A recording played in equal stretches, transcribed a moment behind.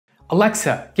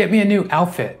Alexa, get me a new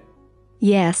outfit.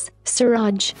 Yes,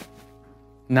 Suraj.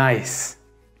 Nice.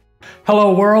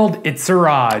 Hello world, it's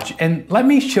Suraj, and let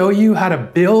me show you how to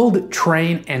build,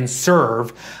 train, and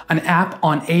serve an app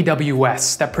on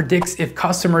AWS that predicts if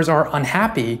customers are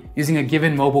unhappy using a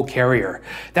given mobile carrier.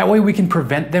 That way we can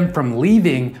prevent them from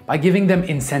leaving by giving them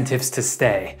incentives to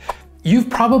stay.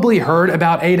 You've probably heard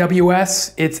about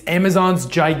AWS. It's Amazon's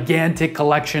gigantic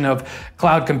collection of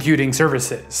cloud computing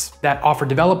services that offer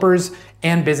developers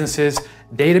and businesses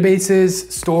databases,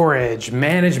 storage,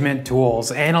 management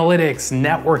tools, analytics,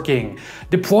 networking,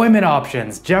 deployment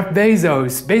options, Jeff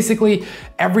Bezos, basically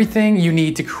everything you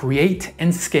need to create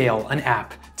and scale an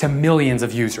app to millions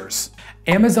of users.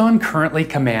 Amazon currently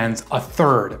commands a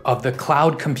third of the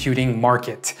cloud computing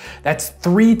market. That's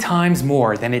 3 times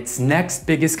more than its next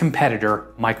biggest competitor,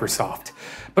 Microsoft.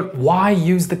 But why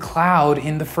use the cloud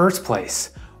in the first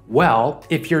place? Well,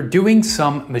 if you're doing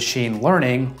some machine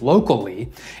learning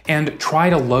locally and try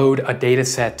to load a data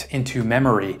set into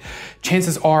memory,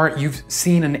 chances are you've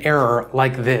seen an error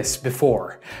like this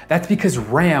before. That's because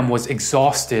RAM was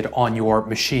exhausted on your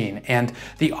machine and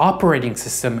the operating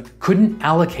system couldn't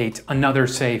allocate another,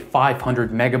 say,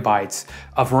 500 megabytes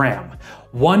of RAM.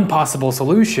 One possible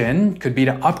solution could be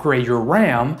to upgrade your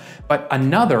RAM, but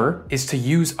another is to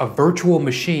use a virtual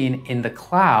machine in the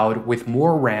cloud with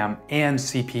more RAM and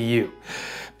CPU.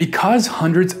 Because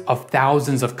hundreds of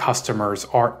thousands of customers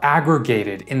are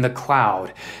aggregated in the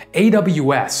cloud,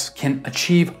 AWS can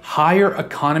achieve higher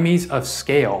economies of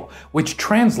scale, which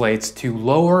translates to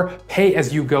lower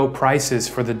pay-as-you-go prices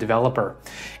for the developer.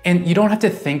 And you don't have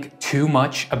to think too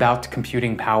much about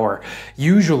computing power.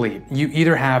 Usually, you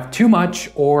either have too much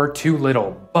or too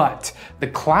little, but the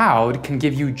cloud can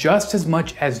give you just as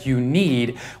much as you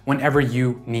need whenever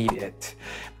you need it.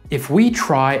 If we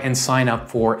try and sign up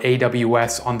for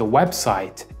AWS on the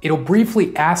website, it'll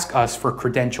briefly ask us for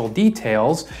credential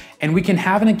details, and we can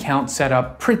have an account set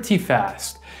up pretty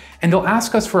fast. And they'll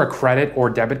ask us for a credit or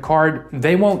debit card.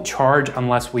 They won't charge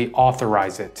unless we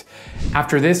authorize it.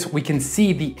 After this, we can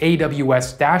see the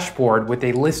AWS dashboard with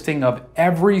a listing of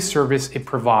every service it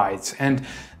provides. And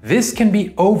this can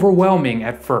be overwhelming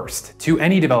at first to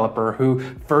any developer who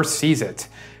first sees it.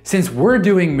 Since we're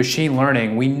doing machine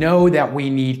learning, we know that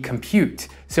we need compute.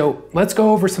 So let's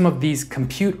go over some of these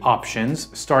compute options,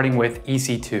 starting with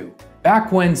EC2.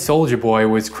 Back when Soulja Boy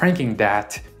was cranking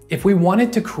that, if we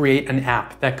wanted to create an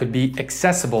app that could be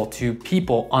accessible to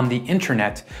people on the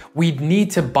internet, we'd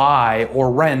need to buy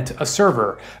or rent a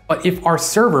server. But if our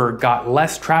server got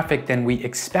less traffic than we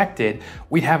expected,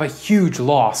 we'd have a huge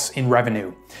loss in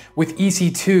revenue. With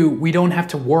EC2, we don't have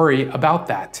to worry about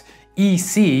that.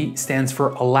 EC stands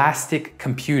for elastic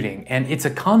computing, and it's a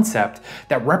concept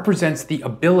that represents the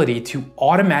ability to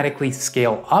automatically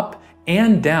scale up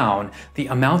and down the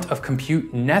amount of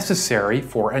compute necessary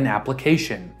for an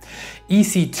application.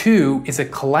 EC2 is a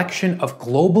collection of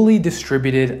globally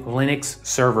distributed Linux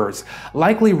servers,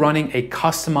 likely running a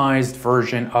customized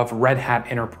version of Red Hat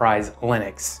Enterprise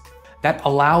Linux, that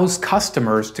allows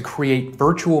customers to create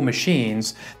virtual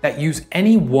machines that use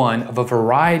any one of a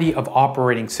variety of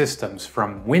operating systems,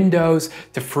 from Windows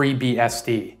to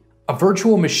FreeBSD. A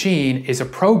virtual machine is a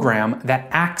program that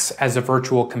acts as a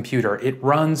virtual computer. It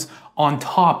runs on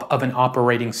top of an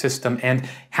operating system and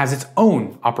has its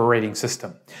own operating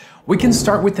system. We can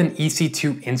start with an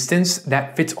EC2 instance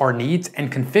that fits our needs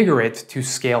and configure it to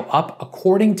scale up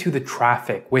according to the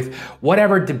traffic with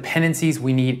whatever dependencies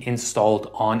we need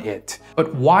installed on it.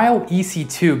 But while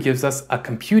EC2 gives us a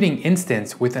computing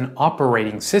instance with an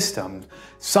operating system,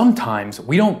 sometimes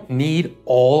we don't need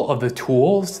all of the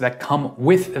tools that come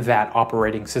with that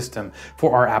operating system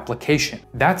for our application.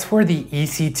 That's where the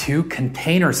EC2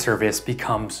 container service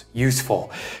becomes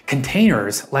useful.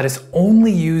 Containers let us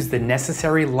only use the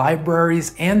necessary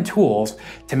libraries and tools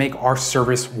to make our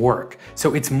service work,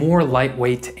 so it's more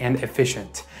lightweight and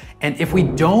efficient. And if we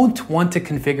don't want to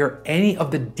configure any of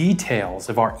the details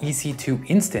of our EC2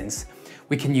 instance,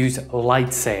 we can use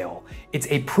Lightsail. It's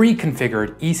a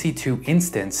pre-configured EC2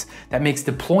 instance that makes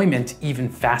deployment even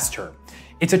faster.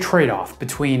 It's a trade-off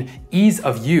between ease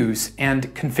of use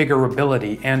and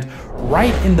configurability, and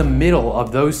right in the middle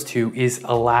of those two is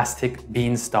Elastic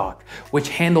Beanstalk, which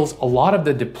handles a lot of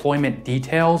the deployment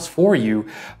details for you,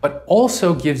 but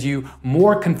also gives you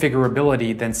more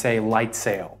configurability than, say,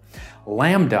 Lightsail.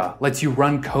 Lambda lets you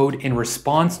run code in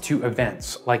response to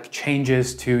events like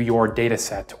changes to your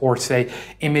dataset or, say,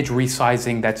 image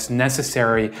resizing that's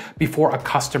necessary before a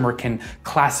customer can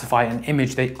classify an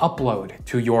image they upload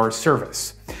to your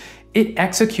service. It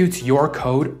executes your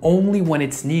code only when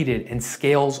it's needed and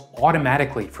scales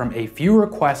automatically from a few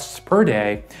requests per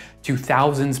day to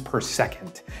thousands per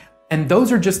second. And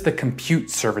those are just the compute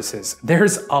services.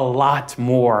 There's a lot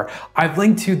more. I've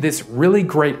linked to this really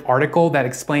great article that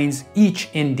explains each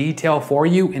in detail for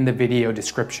you in the video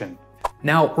description.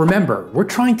 Now remember, we're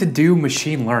trying to do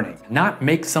machine learning, not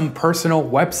make some personal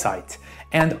website.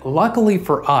 And luckily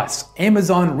for us,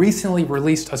 Amazon recently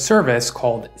released a service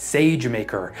called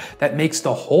SageMaker that makes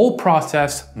the whole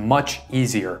process much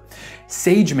easier.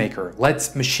 SageMaker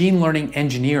lets machine learning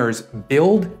engineers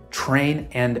build, train,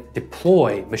 and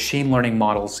deploy machine learning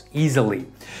models easily.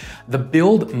 The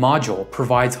build module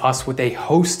provides us with a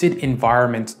hosted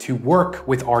environment to work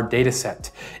with our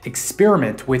dataset,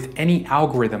 experiment with any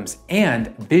algorithms,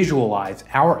 and visualize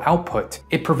our output.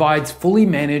 It provides fully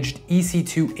managed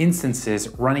EC2 instances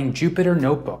running Jupyter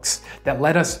notebooks that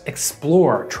let us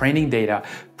explore training data,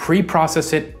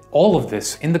 pre-process it, all of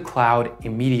this in the cloud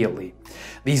immediately.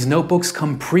 These notebooks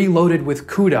come preloaded with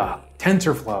CUDA,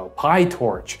 TensorFlow,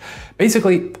 PyTorch,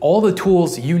 basically all the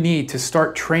tools you need to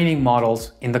start training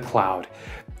models in the cloud.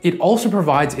 It also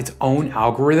provides its own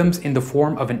algorithms in the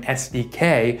form of an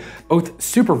SDK, both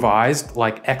supervised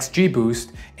like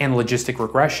XGBOOST and logistic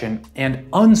regression, and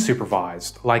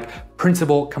unsupervised like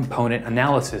principal component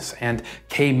analysis and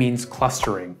k-means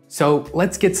clustering. So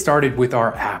let's get started with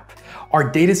our app. Our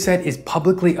dataset is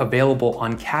publicly available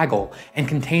on Kaggle and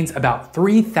contains about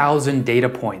 3,000 data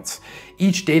points.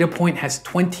 Each data point has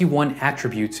 21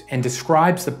 attributes and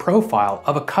describes the profile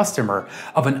of a customer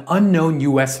of an unknown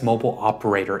US mobile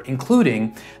operator,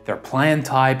 including their plan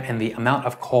type and the amount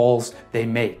of calls they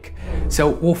make. So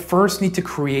we'll first need to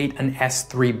create an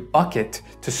S3 bucket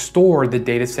to store the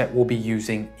dataset we'll be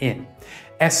using in.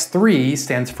 S3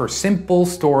 stands for Simple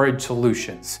Storage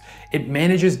Solutions. It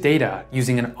manages data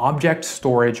using an object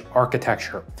storage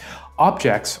architecture.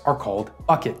 Objects are called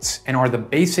buckets and are the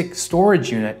basic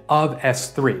storage unit of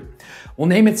S3. We'll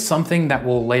name it something that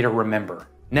we'll later remember.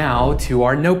 Now to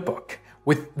our notebook.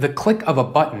 With the click of a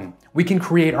button, we can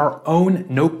create our own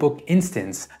notebook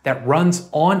instance that runs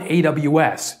on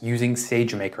AWS using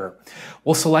SageMaker.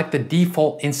 We'll select the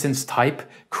default instance type,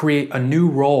 create a new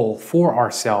role for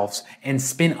ourselves, and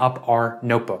spin up our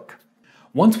notebook.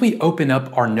 Once we open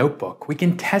up our notebook, we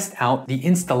can test out the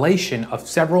installation of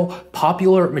several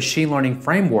popular machine learning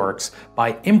frameworks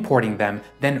by importing them,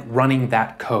 then running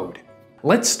that code.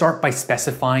 Let's start by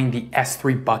specifying the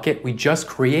S3 bucket we just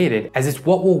created, as it's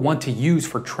what we'll want to use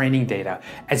for training data,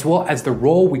 as well as the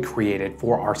role we created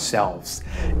for ourselves.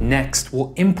 Next,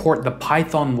 we'll import the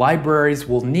Python libraries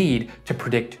we'll need to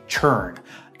predict churn,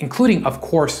 including, of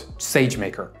course,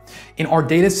 SageMaker. In our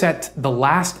dataset, the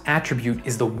last attribute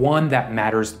is the one that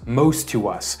matters most to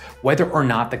us, whether or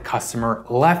not the customer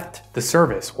left the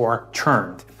service or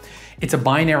churned. It's a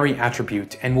binary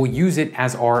attribute and we'll use it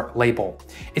as our label.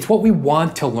 It's what we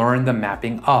want to learn the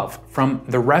mapping of, from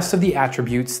the rest of the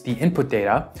attributes, the input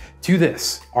data, to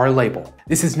this, our label.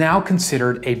 This is now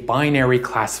considered a binary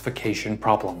classification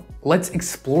problem. Let's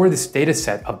explore this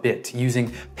dataset a bit.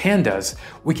 Using pandas,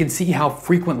 we can see how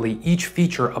frequently each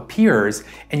feature appears,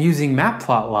 and using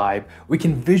Matplotlib, we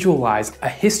can visualize a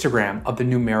histogram of the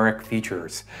numeric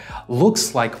features.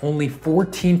 Looks like only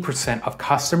 14% of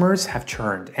customers have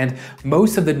churned, and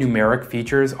most of the numeric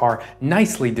features are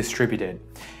nicely distributed.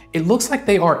 It looks like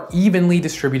they are evenly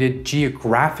distributed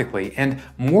geographically and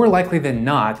more likely than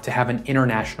not to have an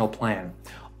international plan.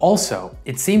 Also,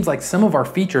 it seems like some of our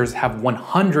features have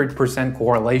 100%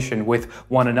 correlation with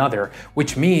one another,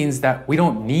 which means that we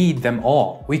don't need them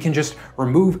all. We can just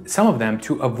remove some of them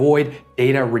to avoid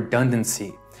data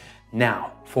redundancy.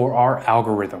 Now, for our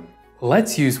algorithm.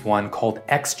 Let's use one called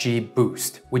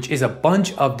XGBOOST, which is a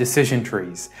bunch of decision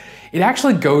trees. It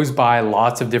actually goes by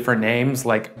lots of different names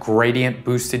like gradient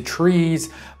boosted trees,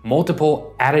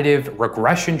 multiple additive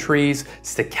regression trees,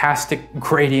 stochastic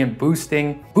gradient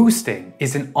boosting. Boosting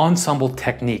is an ensemble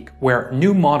technique where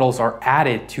new models are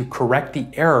added to correct the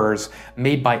errors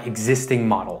made by existing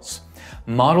models.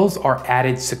 Models are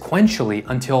added sequentially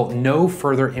until no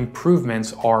further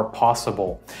improvements are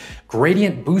possible.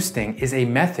 Gradient boosting is a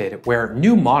method where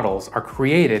new models are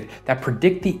created that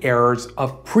predict the errors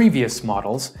of previous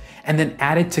models and then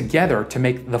added together to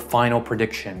make the final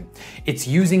prediction. It's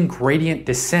using gradient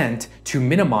descent to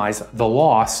minimize the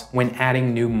loss when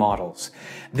adding new models.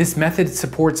 This method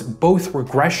supports both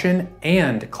regression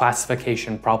and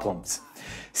classification problems.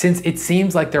 Since it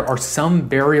seems like there are some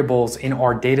variables in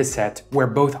our dataset where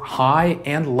both high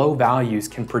and low values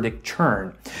can predict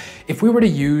churn, if we were to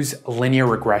use linear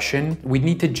regression, we'd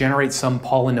need to generate some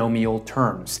polynomial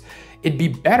terms. It'd be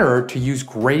better to use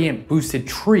gradient boosted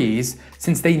trees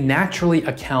since they naturally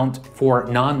account for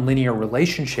nonlinear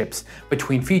relationships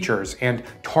between features and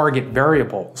target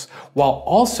variables, while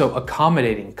also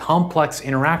accommodating complex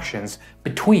interactions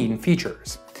between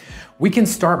features. We can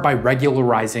start by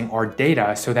regularizing our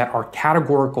data so that our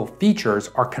categorical features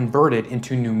are converted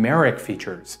into numeric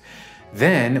features.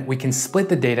 Then we can split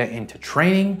the data into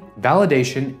training,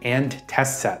 validation, and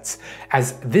test sets,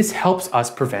 as this helps us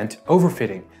prevent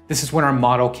overfitting. This is when our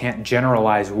model can't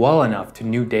generalize well enough to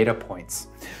new data points.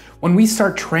 When we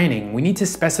start training, we need to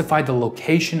specify the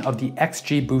location of the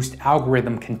XGBOOST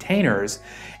algorithm containers,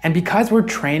 and because we're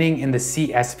training in the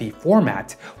CSV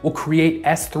format, we'll create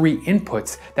S3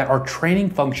 inputs that our training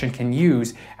function can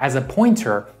use as a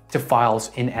pointer to files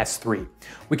in S3.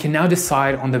 We can now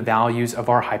decide on the values of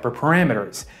our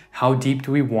hyperparameters. How deep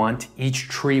do we want each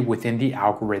tree within the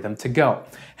algorithm to go?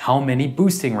 How many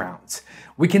boosting rounds?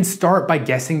 We can start by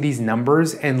guessing these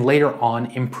numbers and later on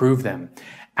improve them.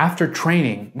 After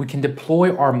training, we can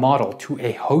deploy our model to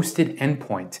a hosted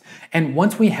endpoint, and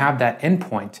once we have that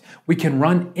endpoint, we can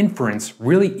run inference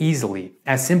really easily,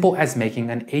 as simple as making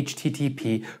an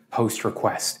HTTP post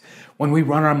request. When we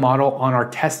run our model on our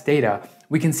test data,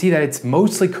 we can see that it's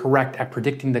mostly correct at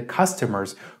predicting the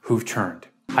customers who've churned.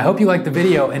 I hope you liked the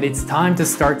video and it's time to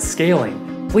start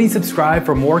scaling. Please subscribe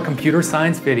for more computer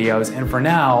science videos, and for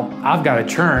now, I've got to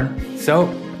churn, so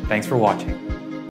thanks for watching.